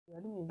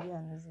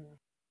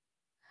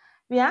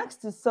We are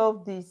asked to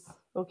solve this,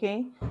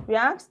 okay? We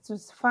are asked to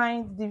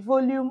find the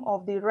volume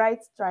of the right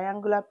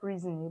triangular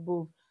prism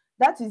above.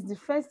 That is the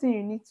first thing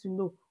you need to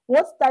know.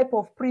 What type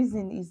of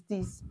prism is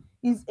this?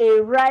 Is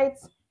a right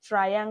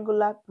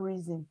triangular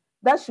prism.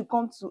 That should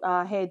come to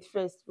our head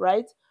first,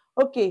 right?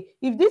 Okay,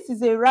 if this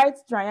is a right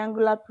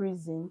triangular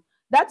prism,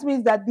 that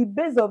means that the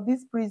base of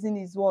this prism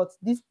is what?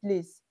 This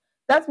place.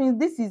 That means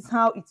this is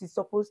how it is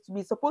supposed to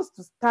be. It's supposed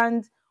to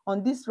stand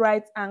on this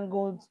right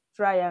angled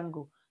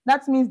triangle.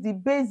 That means the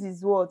base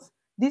is what?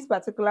 This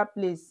particular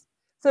place.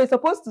 So it's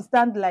supposed to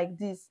stand like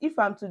this. If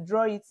I'm to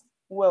draw it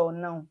well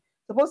now,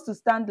 it's supposed to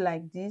stand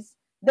like this.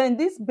 Then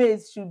this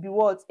base should be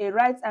what? A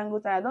right angle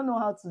triangle. I don't know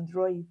how to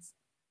draw it,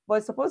 but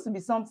it's supposed to be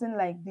something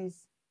like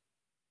this.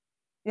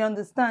 You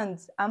understand?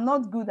 I'm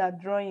not good at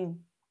drawing.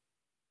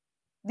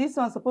 This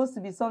one's supposed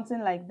to be something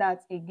like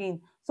that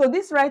again. So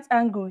this right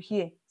angle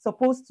here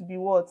supposed to be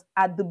what?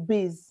 At the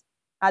base.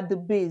 At the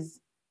base.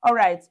 All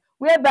right.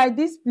 Whereby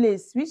this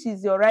place, which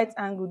is your right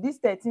angle, this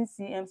 13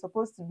 cm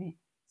supposed to be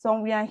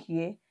somewhere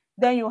here.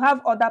 Then you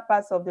have other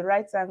parts of the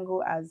right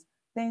angle as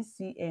 10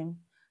 cm.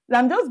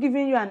 I'm just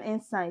giving you an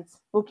insight,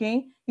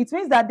 okay? It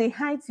means that the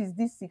height is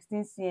this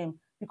 16 cm.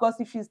 Because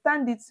if you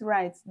stand it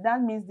right,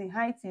 that means the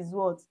height is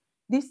what?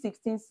 This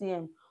 16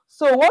 cm.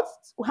 So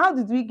how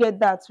did we get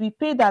that? We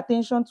paid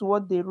attention to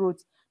what they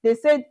wrote. They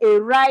said a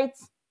right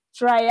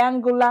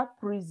triangular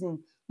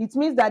prism. It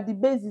means that the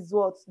base is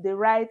what? The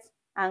right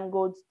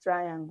angled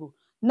triangle.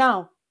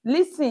 Now,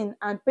 listen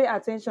and pay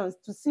attention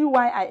to see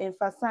why I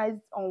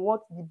emphasized on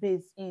what the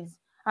base is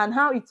and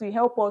how it will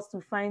help us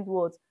to find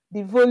what?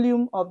 The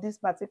volume of this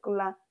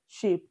particular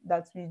shape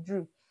that we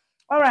drew.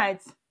 All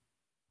right.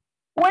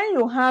 When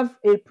you have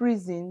a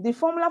prism, the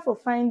formula for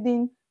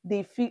finding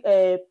the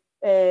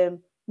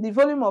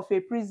volume of a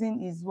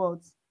prism is what?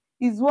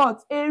 Is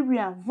what?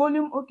 Area,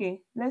 volume.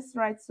 Okay, let's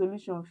write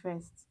solution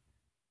first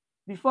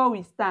before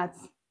we start,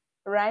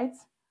 right?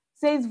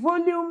 Says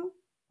volume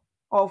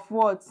of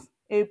what?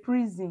 A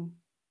prism.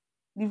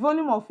 The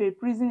volume of a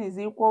prism is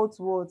equal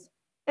to what?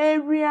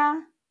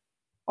 Area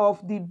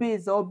of the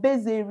base, or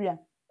base area.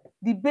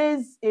 The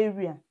base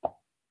area.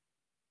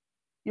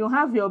 You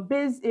have your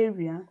base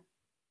area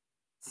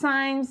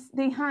times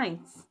the height.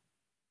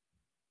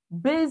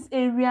 Base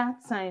area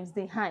times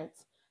the height.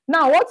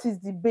 Now, what is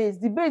the base?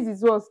 The base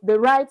is what? The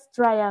right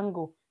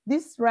triangle.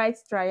 This right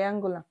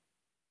triangular.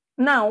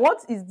 Now,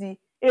 what is the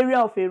area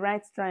of a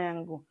right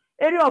triangle?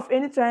 Area of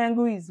any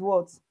triangle is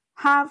what?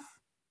 Half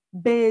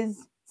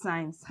base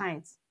times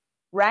height,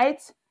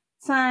 right?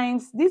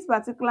 Times this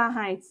particular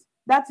height.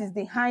 That is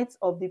the height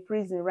of the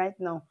prism right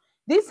now.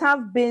 This half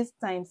base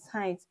times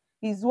height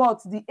is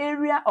what? The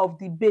area of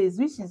the base,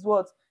 which is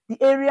what?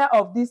 The area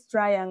of this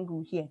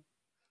triangle here.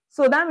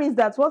 So that means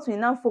that what we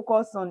now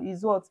focus on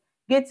is what?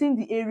 Getting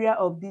the area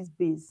of this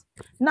base.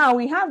 Now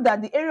we have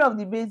that the area of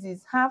the base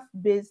is half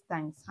base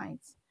times height.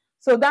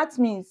 So that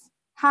means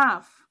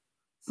half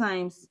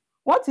times,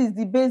 what is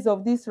the base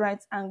of this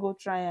right angle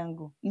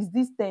triangle? Is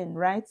this 10,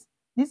 right?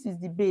 This is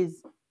the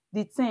base,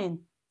 the 10,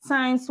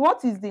 times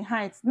what is the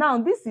height? Now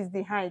this is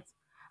the height,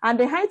 and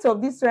the height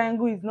of this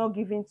triangle is not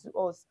given to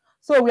us.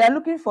 So we are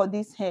looking for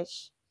this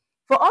h.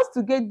 For us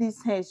to get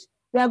this h,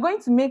 we are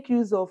going to make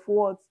use of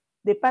what?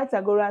 The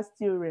Pythagoras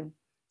theorem.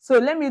 So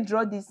let me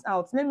draw this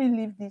out. Let me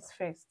leave this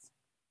first.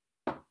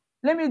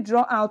 Let me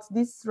draw out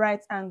this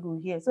right angle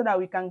here so that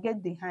we can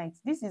get the height.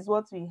 This is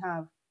what we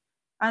have.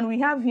 And we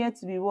have here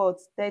to be what?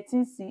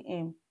 13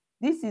 cm.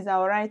 This is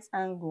our right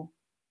angle.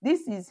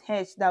 This is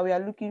h that we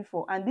are looking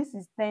for. And this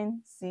is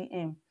 10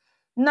 cm.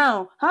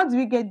 Now, how do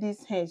we get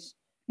this h?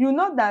 You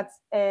know that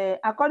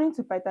according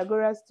to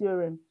Pythagoras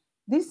theorem,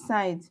 this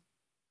side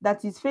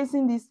that is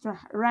facing this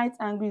right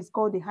angle is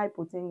called the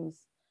hypotenuse.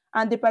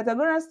 And the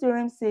Pythagoras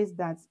theorem says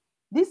that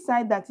this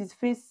side that is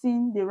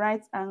facing the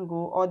right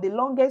angle, or the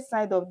longest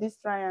side of this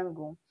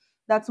triangle,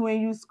 that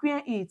when you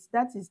square it,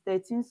 that is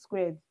 13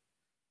 squared,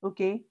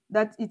 okay,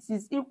 that it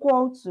is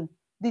equal to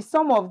the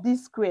sum of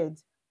this squared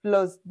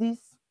plus this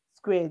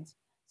squared.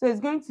 So it's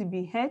going to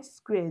be h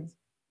squared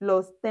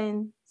plus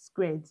 10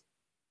 squared.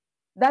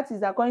 That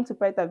is according to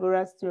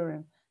Pythagoras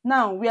theorem.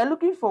 Now, we are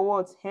looking for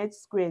what? H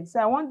squared. So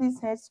I want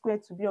this h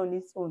squared to be on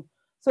its own.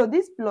 So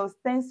this plus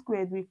 10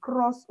 squared will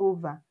cross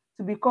over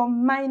to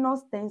become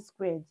minus 10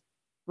 squared,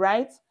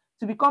 right?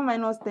 To become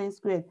minus 10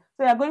 squared.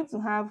 So you are going to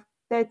have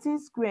 13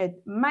 squared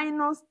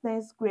minus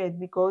 10 squared,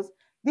 because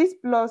this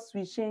plus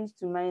will change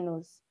to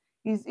minus,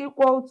 is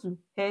equal to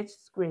h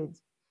squared.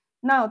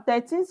 Now,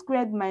 13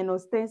 squared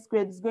minus 10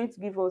 squared is going to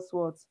give us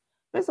what?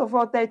 First of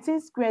all, 13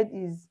 squared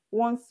is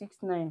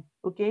 169,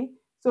 okay?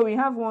 So we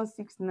have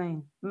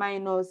 169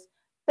 minus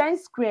 10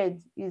 squared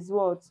is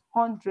what?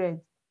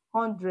 100.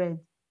 100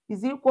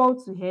 is equal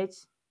to h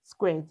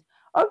squared.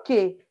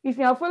 Okay, if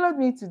you have followed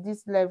me to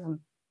this level,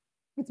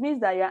 it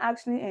means that you're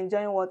actually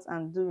enjoying what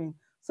I'm doing.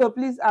 So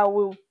please, I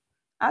will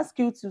ask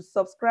you to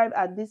subscribe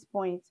at this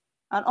point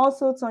and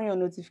also turn your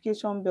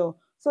notification bell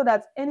so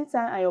that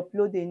anytime I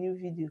upload a new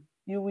video,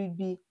 you will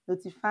be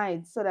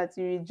notified so that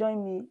you will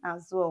join me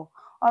as well.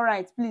 All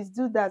right, please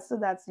do that so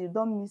that you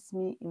don't miss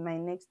me in my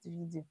next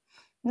video.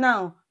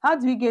 Now, how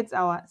do we get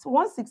our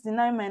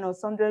 169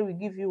 minus 100 will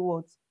give you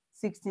what?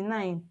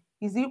 69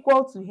 is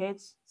equal to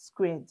h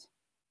squared.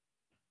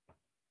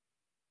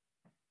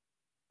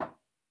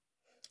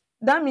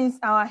 That means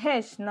our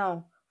h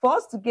now, for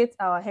us to get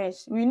our h,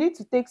 we need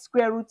to take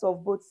square root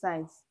of both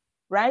sides,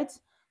 right?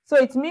 So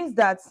it means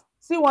that,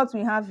 see what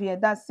we have here,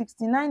 that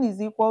 69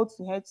 is equal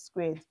to h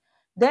squared.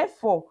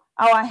 Therefore,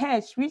 our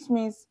h, which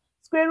means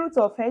square root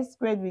of h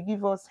squared will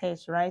give us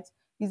h, right,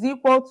 is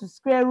equal to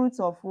square root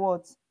of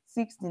what?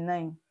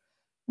 69.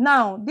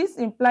 Now, this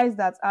implies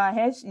that our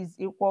h is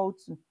equal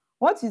to,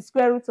 what is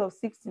square root of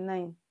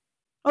 69?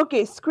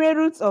 Okay, square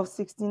root of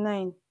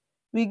 69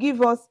 will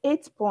give us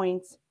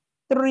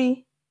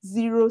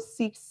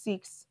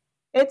 8.3066.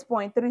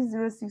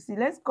 8.3066.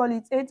 Let's call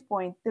it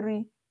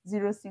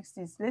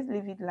 8.3066. Let's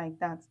leave it like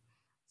that.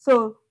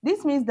 So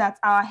this means that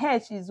our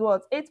h is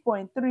what?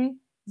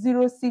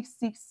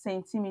 8.3066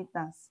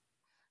 centimeters.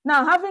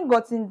 Now, having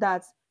gotten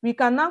that, we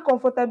can now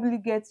comfortably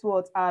get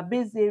what? Our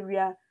base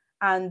area,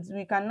 and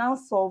we can now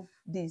solve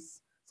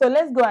this. So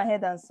let's go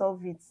ahead and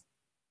solve it.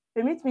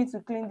 Permit me to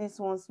clean this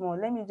once more.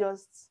 Let me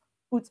just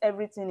put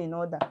everything in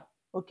order.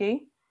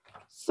 Okay,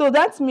 so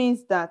that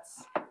means that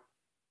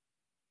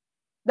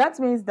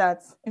the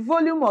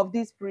volume of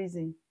this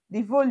prism,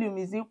 the volume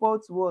is equal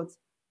to what?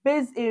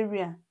 Base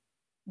area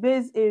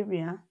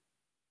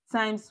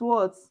times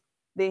what?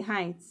 The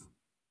height.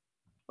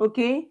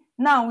 Okay,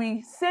 now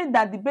we said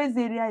that the base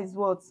area is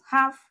what?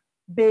 Half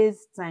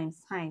base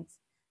times height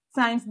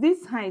times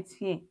this height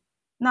here.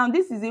 Now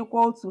this is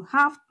equal to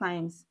half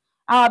times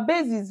our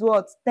base is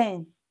what?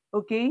 10,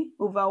 okay,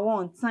 over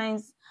 1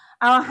 times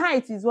our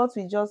height is what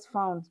we just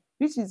found,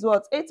 which is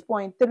what?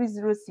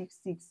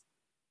 8.3066.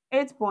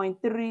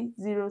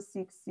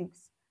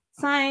 8.3066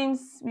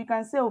 times, we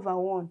can say, over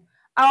 1.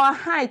 Our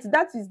height,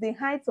 that is the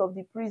height of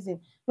the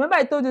prism. Remember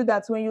I told you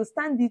that when you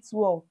stand this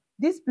wall,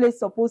 this place is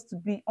supposed to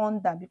be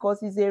under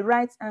because it's a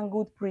right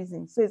angled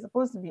prism, so it's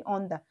supposed to be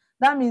under.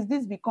 That means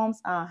this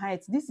becomes our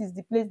height. This is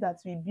the place that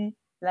will be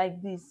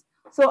like this.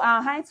 So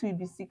our height will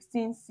be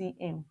 16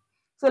 cm.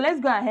 So let's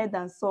go ahead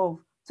and solve.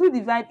 2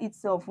 divide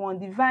itself, 1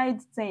 divide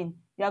 10,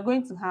 you are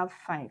going to have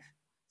 5.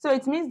 So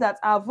it means that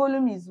our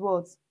volume is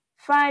what?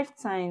 5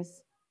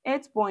 times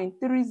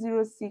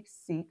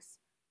 8.3066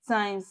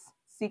 times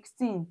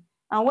 16.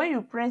 And when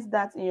you press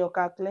that in your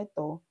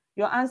calculator,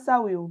 your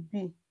answer will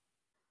be.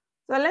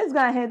 So let's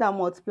go ahead and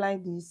multiply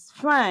this.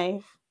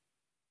 5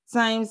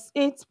 times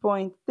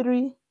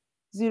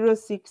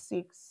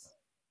 8.3066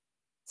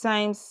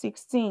 times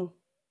 16.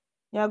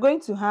 You are going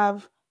to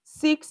have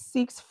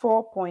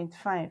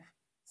 664.5.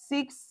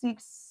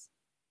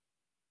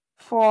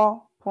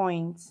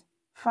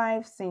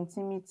 664.5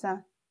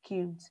 centimeter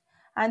cubed.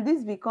 And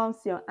this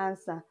becomes your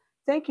answer.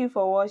 Thank you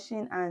for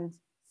watching and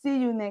see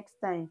you next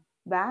time.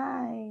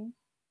 Bye.